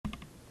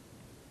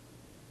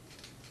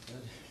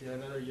Yeah,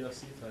 another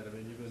UFC fight. I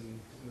mean, you've been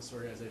in this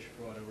organization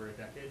for what, over a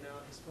decade now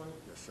at this point?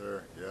 Yes,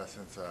 sir. Yeah,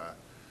 since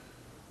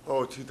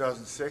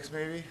 2006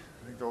 maybe.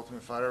 I think the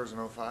Ultimate Fighter was in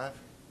 '05.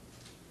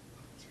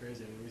 It's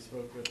crazy. I mean, we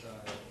spoke with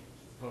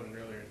opponent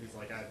earlier, and he's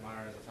like, I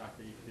admire the fact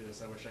that you can do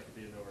this. I wish I could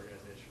be in the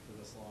organization for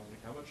this long.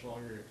 Like, how much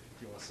longer do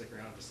you want to stick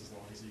around, just as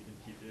long as you can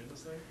keep doing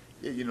this thing?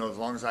 Yeah, as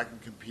long as I can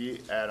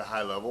compete at a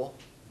high level,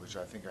 which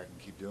I think I can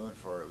keep doing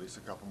for at least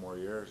a couple more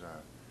years.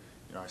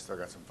 I still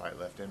got some fight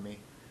left in me.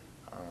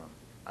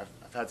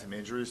 I've had some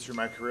injuries through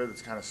my career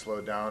that's kind of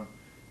slowed down,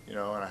 and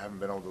I haven't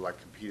been able to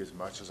compete as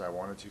much as I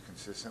wanted to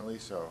consistently.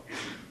 So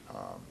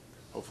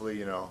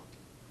hopefully, I'm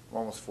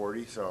almost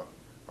 40, so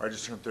or I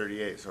just turned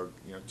 38. So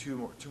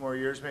two more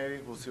years maybe.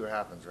 We'll see what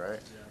happens, right?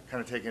 Yeah.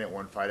 Kind of taking it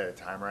one fight at a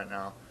time right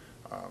now,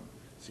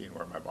 seeing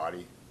where my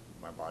body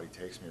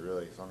takes me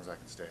really, as long as I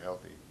can stay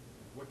healthy.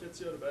 What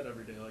gets you out of bed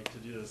every day, to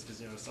do this?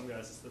 Because some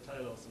guys it's the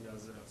title, some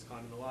guys it's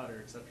climbing the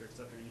ladder, et cetera, et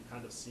cetera. You've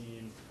kind of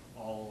seen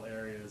all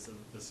areas of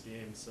this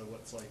game. So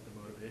what's the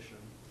motivation?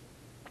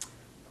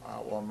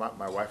 Well,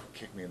 my wife would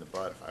kick me in the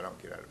butt if I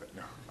don't get out of bed.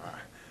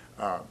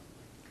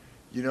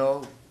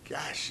 No,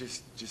 gosh,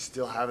 just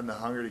still having the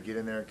hunger to get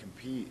in there and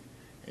compete,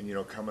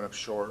 and coming up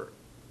short.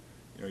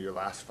 Your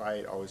last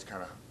fight always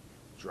kind of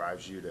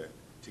drives you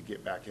to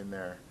get back in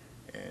there,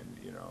 and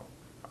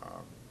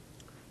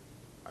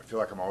I feel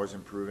like I'm always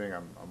improving.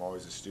 I'm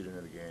always a student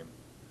of the game.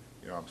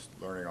 I'm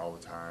learning all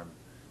the time.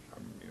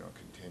 I'm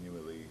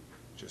continually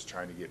just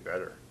trying to get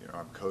better.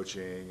 I'm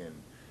coaching, and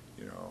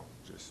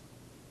just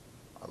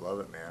I love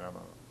it, man. I'm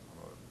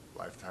a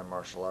lifetime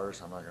martial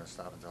artist. I'm not going to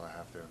stop until I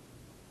have to.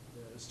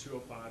 Yeah, is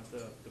 205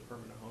 the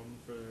permanent home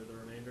for the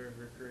remainder of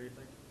your career, you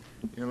think?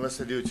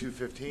 Unless I do a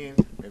 215,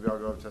 maybe I'll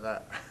go up to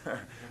that.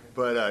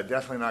 But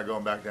definitely not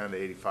going back down to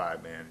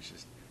 85, man. It's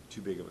just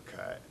too big of a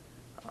cut.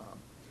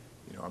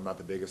 I'm not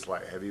the biggest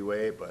light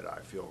heavyweight, but I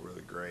feel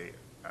really great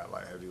at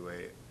light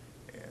heavyweight,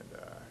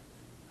 and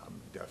I'm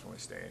definitely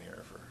staying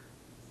here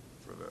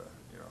for the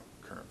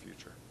current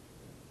future.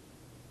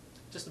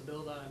 Just to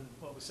build on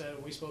what was said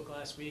when we spoke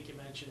last week, you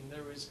mentioned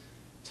there was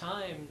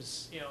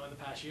times in the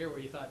past year where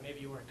you thought maybe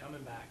you weren't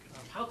coming back.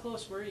 How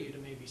close were you to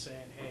maybe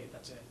saying, hey,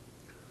 that's it?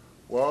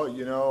 Well,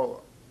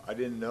 I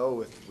didn't know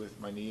with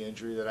my knee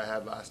injury that I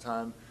had last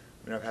time.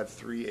 I've had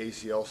 3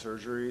 ACL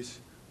surgeries.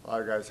 A lot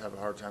of guys have a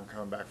hard time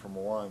coming back from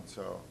one.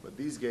 So, but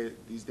these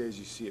days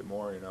you see it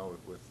more,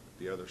 with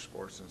the other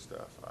sports and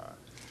stuff.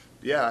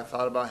 Yeah, I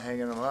thought about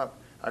hanging them up.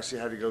 I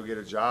actually had to go get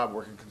a job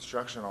working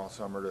construction all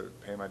summer to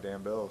pay my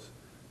damn bills.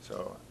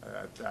 So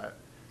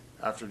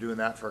after doing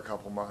that for a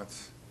couple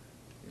months,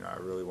 I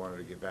really wanted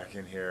to get back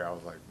in here. I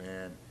was like,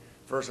 man.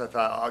 First I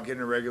thought,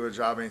 getting a regular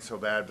job ain't so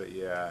bad, but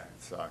yeah, it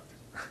sucked.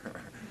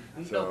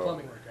 No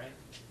plumbing work, right?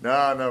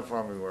 No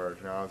plumbing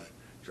work. No, I was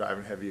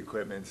driving heavy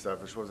equipment and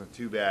stuff, which wasn't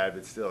too bad,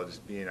 but still,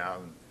 just being out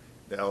in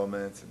the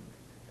elements and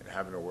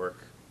having to work,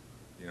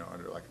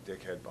 under like a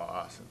dickhead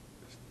boss, and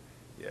just,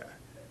 yeah,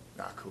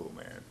 not cool,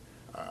 man,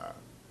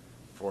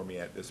 for me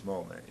at this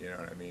moment, you know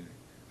what I mean?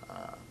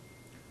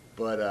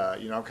 But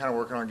I'm kind of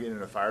working on getting in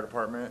the fire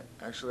department.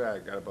 Actually, I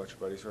got a bunch of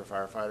buddies who are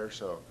firefighters,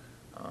 so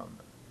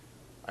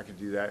I could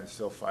do that and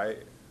still fight,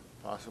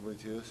 possibly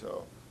too,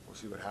 so we'll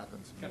see what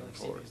happens Kind of moving like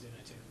forward. Stevie's doing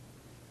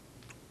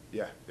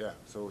it too. Yeah,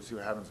 so we'll see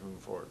what happens moving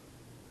forward.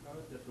 How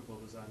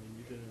difficult is that? I mean,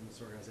 you've been in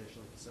this organization,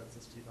 like you said,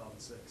 since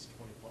 2006,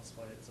 20-plus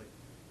fights.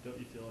 Don't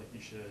you feel like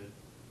you should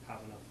have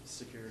enough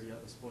security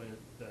at this point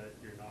that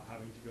you're not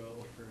having to go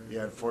look for?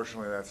 Yeah,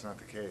 unfortunately, that's not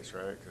the case,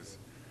 right? Because,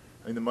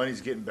 the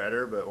money's getting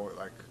better, but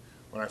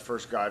when I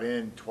first got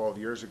in 12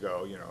 years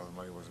ago, the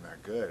money wasn't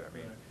that good.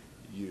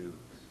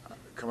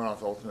 Coming off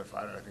the Ultimate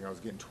Fighter, I think I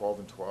was getting 12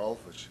 and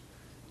 12, which,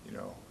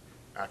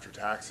 after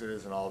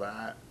taxes and all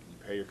that, you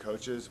pay your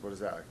coaches. What is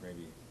that,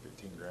 maybe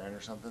 15 grand or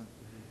something?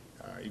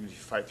 Even if you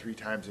fight 3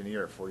 times in a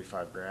year,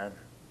 45 grand,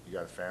 you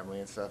got a family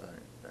and stuff,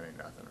 that ain't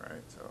nothing,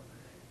 right? So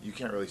you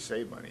can't really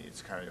save money.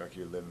 It's kind of like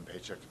you're living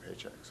paycheck to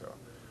paycheck. So,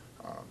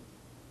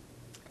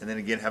 and then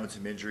again, having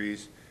some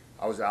injuries.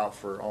 I was out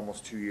for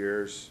almost 2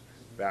 years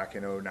back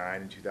in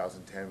 '09 and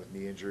 2010 with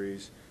knee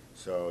injuries.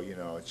 So,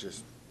 it's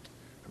just,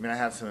 I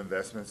have some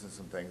investments and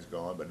some things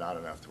going, but not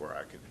enough to where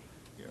I could,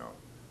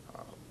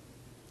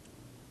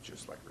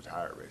 just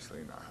retire basically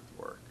and not have to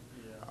work.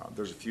 Yeah.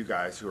 There's a few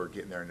guys who are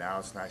getting there now.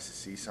 It's nice to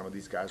see some of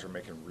these guys are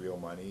making real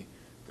money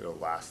that'll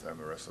last them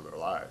the rest of their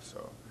lives.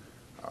 So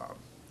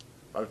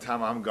by the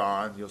time I'm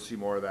gone, you'll see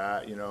more of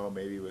that,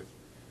 maybe with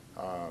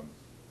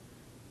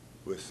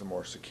some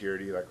more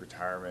security like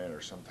retirement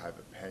or some type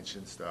of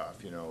pension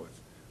stuff,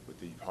 with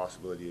the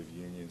possibility of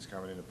unions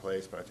coming into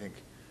place. But I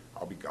think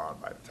I'll be gone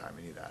by the time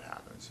any of that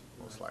happens,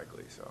 most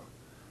likely. So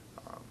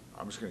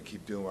I'm just going to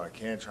keep doing what I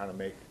can, trying to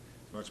make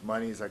as much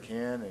money as I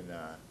can, and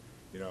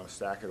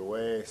stack it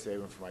away,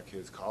 saving for my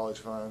kids' college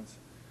funds,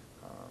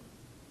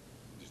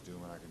 just doing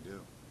what I can do.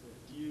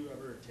 Do you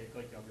ever take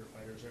younger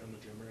fighters around the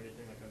gym or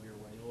anything, under your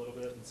wing a little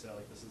bit, and say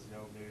this is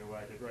maybe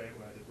what I did right,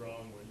 what I did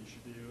wrong, what you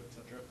should do,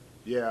 etc.?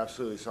 Yeah,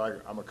 absolutely.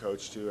 So I'm a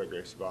coach too at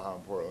Gracie Baja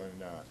in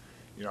Portland.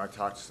 I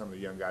talk to some of the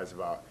young guys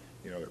about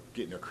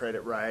getting their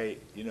credit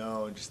right,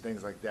 and just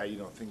things like that you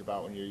don't think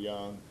about when you're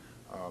young.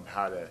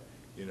 How to,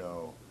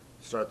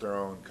 start their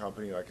own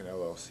company like an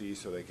LLC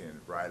so they can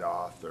write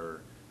off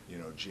their,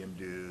 gym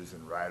dues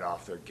and write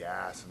off their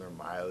gas and their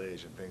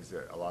mileage and things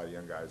that a lot of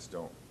young guys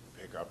don't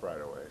pick up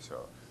right away.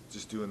 So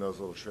just doing those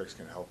little tricks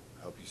can help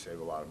you save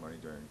a lot of money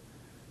during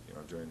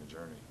the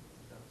journey.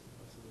 Yeah,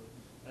 absolutely.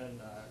 And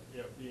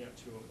being at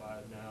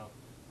 205 now,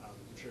 I'm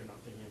sure you're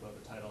not thinking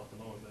about the title at the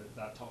moment, but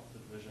that top of the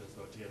division is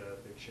about to get a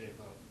big shape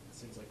up. It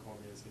seems like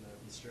Cormier is going to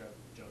be strapped.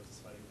 Jones is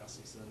fighting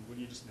Gustafsson. What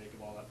do you just make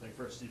of all that thing?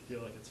 First, do you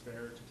feel like it's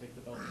fair to take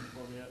the belt from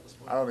Cormier at this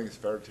point? I don't think it's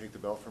fair to take the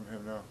belt from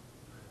him, no.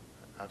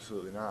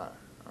 Absolutely not.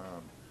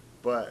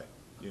 But,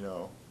 it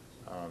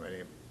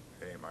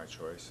ain't my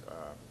choice.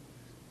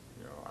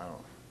 I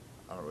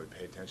don't really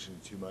pay attention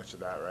to too much of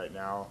that right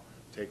now.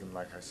 Taking,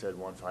 like I said,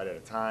 one fight at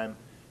a time.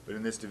 But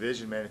in this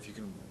division, man, if you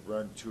can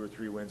run 2 or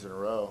 3 wins in a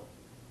row,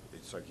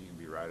 it's like you can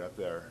be right up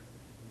there.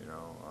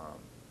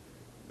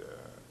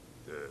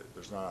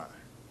 There's not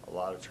a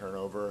lot of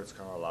turnover. It's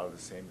kind of a lot of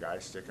the same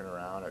guys sticking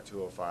around at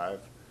 205.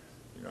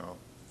 A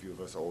few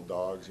of us old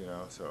dogs,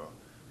 so.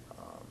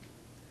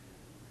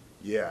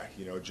 Yeah,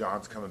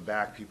 John's coming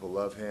back. People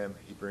love him.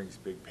 He brings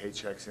big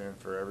paychecks in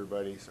for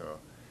everybody, so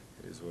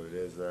it is what it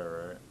is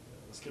there, right?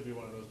 This could be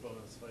one of those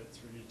bonus fights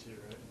for you too,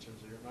 right, in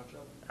terms of your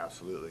matchup?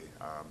 Absolutely.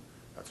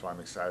 That's why I'm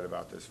excited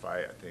about this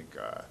fight. I think,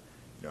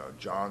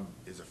 John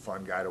is a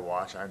fun guy to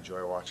watch. I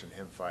enjoy watching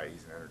him fight.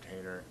 He's an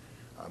entertainer.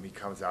 He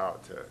comes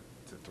out to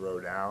throw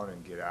down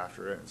and get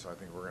after it, and so I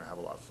think we're going to have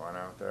a lot of fun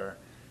out there,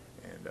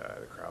 and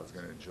the crowd's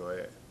going to enjoy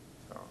it.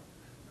 So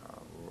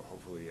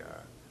hopefully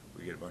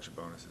we get a bunch of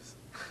bonuses.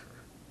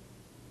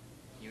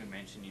 You had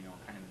mentioned,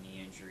 kind of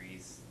knee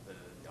injuries,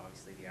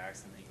 obviously the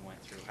accident that you went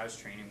through. How's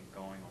training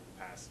going over the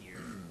past year?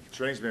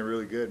 Training's been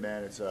really good,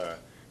 man. It's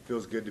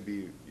feels good to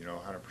be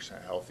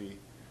 100% healthy.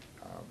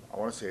 I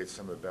want to say it's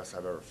some of the best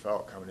I've ever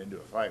felt coming into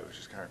a fight, which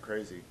is kind of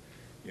crazy,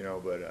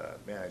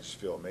 but man, I just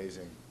feel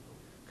amazing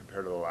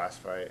compared to the last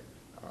fight,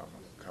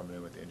 coming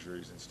in with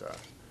injuries and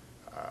stuff.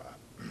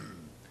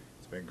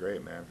 It's been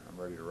great, man. I'm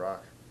ready to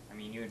rock. I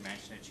mean, you had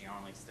mentioned that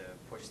Gian likes to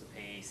push the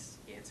pace,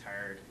 he hits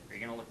hard. Are you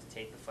going to look to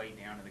take the fight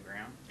down to the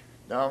ground?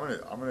 No,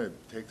 I'm gonna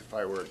take the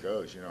fight where it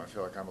goes. I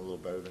feel like I'm a little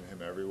better than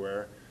him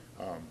everywhere.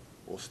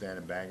 We'll stand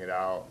and bang it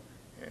out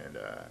and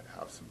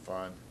have some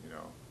fun.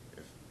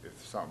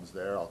 If something's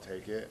there, I'll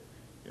take it.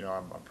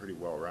 I'm pretty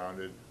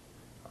well-rounded.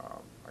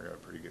 I got a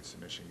pretty good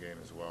submission game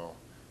as well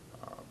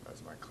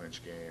as my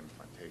clinch game,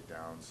 my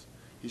takedowns.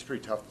 He's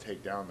pretty tough to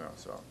take down though,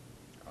 so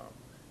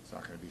it's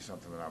not going to be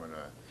something that I'm going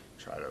to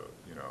try to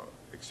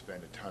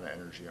expend a ton of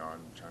energy on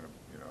trying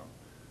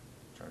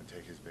to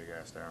take his big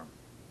ass down.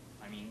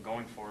 I mean,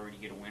 going forward, you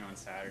get a win on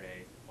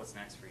Saturday. What's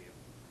next for you?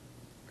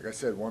 Like I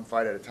said, one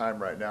fight at a time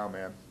right now,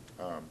 man.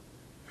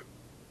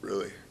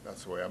 Really,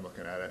 that's the way I'm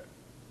looking at it.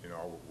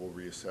 We'll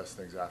reassess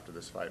things after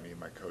this fight, me and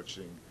my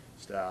coaching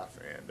staff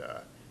and,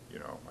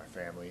 my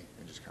family,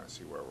 and just kind of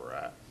see where we're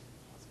at.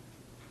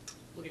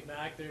 Looking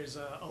back, there's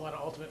a lot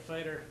of Ultimate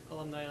Fighter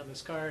alumni on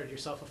this card.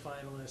 Yourself a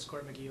finalist,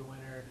 Court McGee a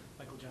winner,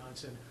 Michael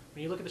Johnson.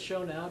 When you look at the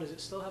show now, does it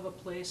still have a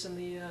place in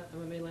the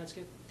MMA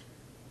landscape?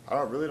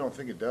 I really don't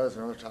think it does.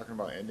 I know they're talking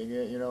about ending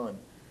it, and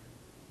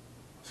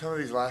some of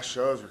these last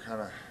shows were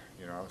kind of,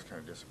 I was kind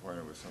of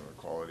disappointed with some of the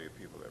quality of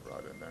people they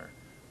brought in there.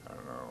 I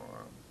don't know.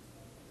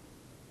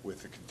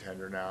 With the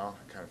Contender now,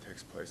 it kind of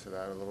takes place of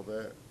that a little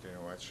bit, Dana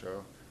White's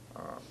show.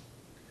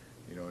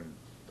 And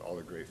all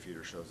the great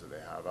feeder shows that they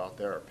have out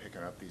there are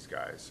picking up these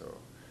guys. So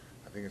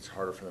I think it's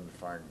harder for them to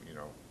find,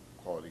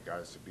 quality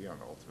guys to be on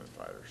the Ultimate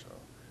Fighter. So,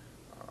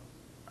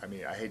 I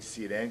mean, I hate to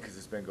see it end because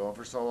it's been going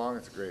for so long.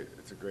 It's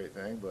a great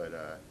thing, but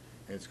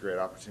and it's a great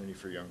opportunity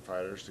for young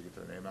fighters to get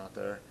their name out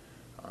there.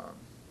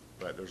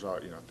 But there's all,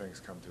 things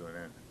come to an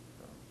end.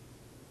 So.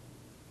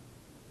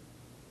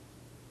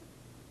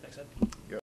 Thanks, Ed. Yep.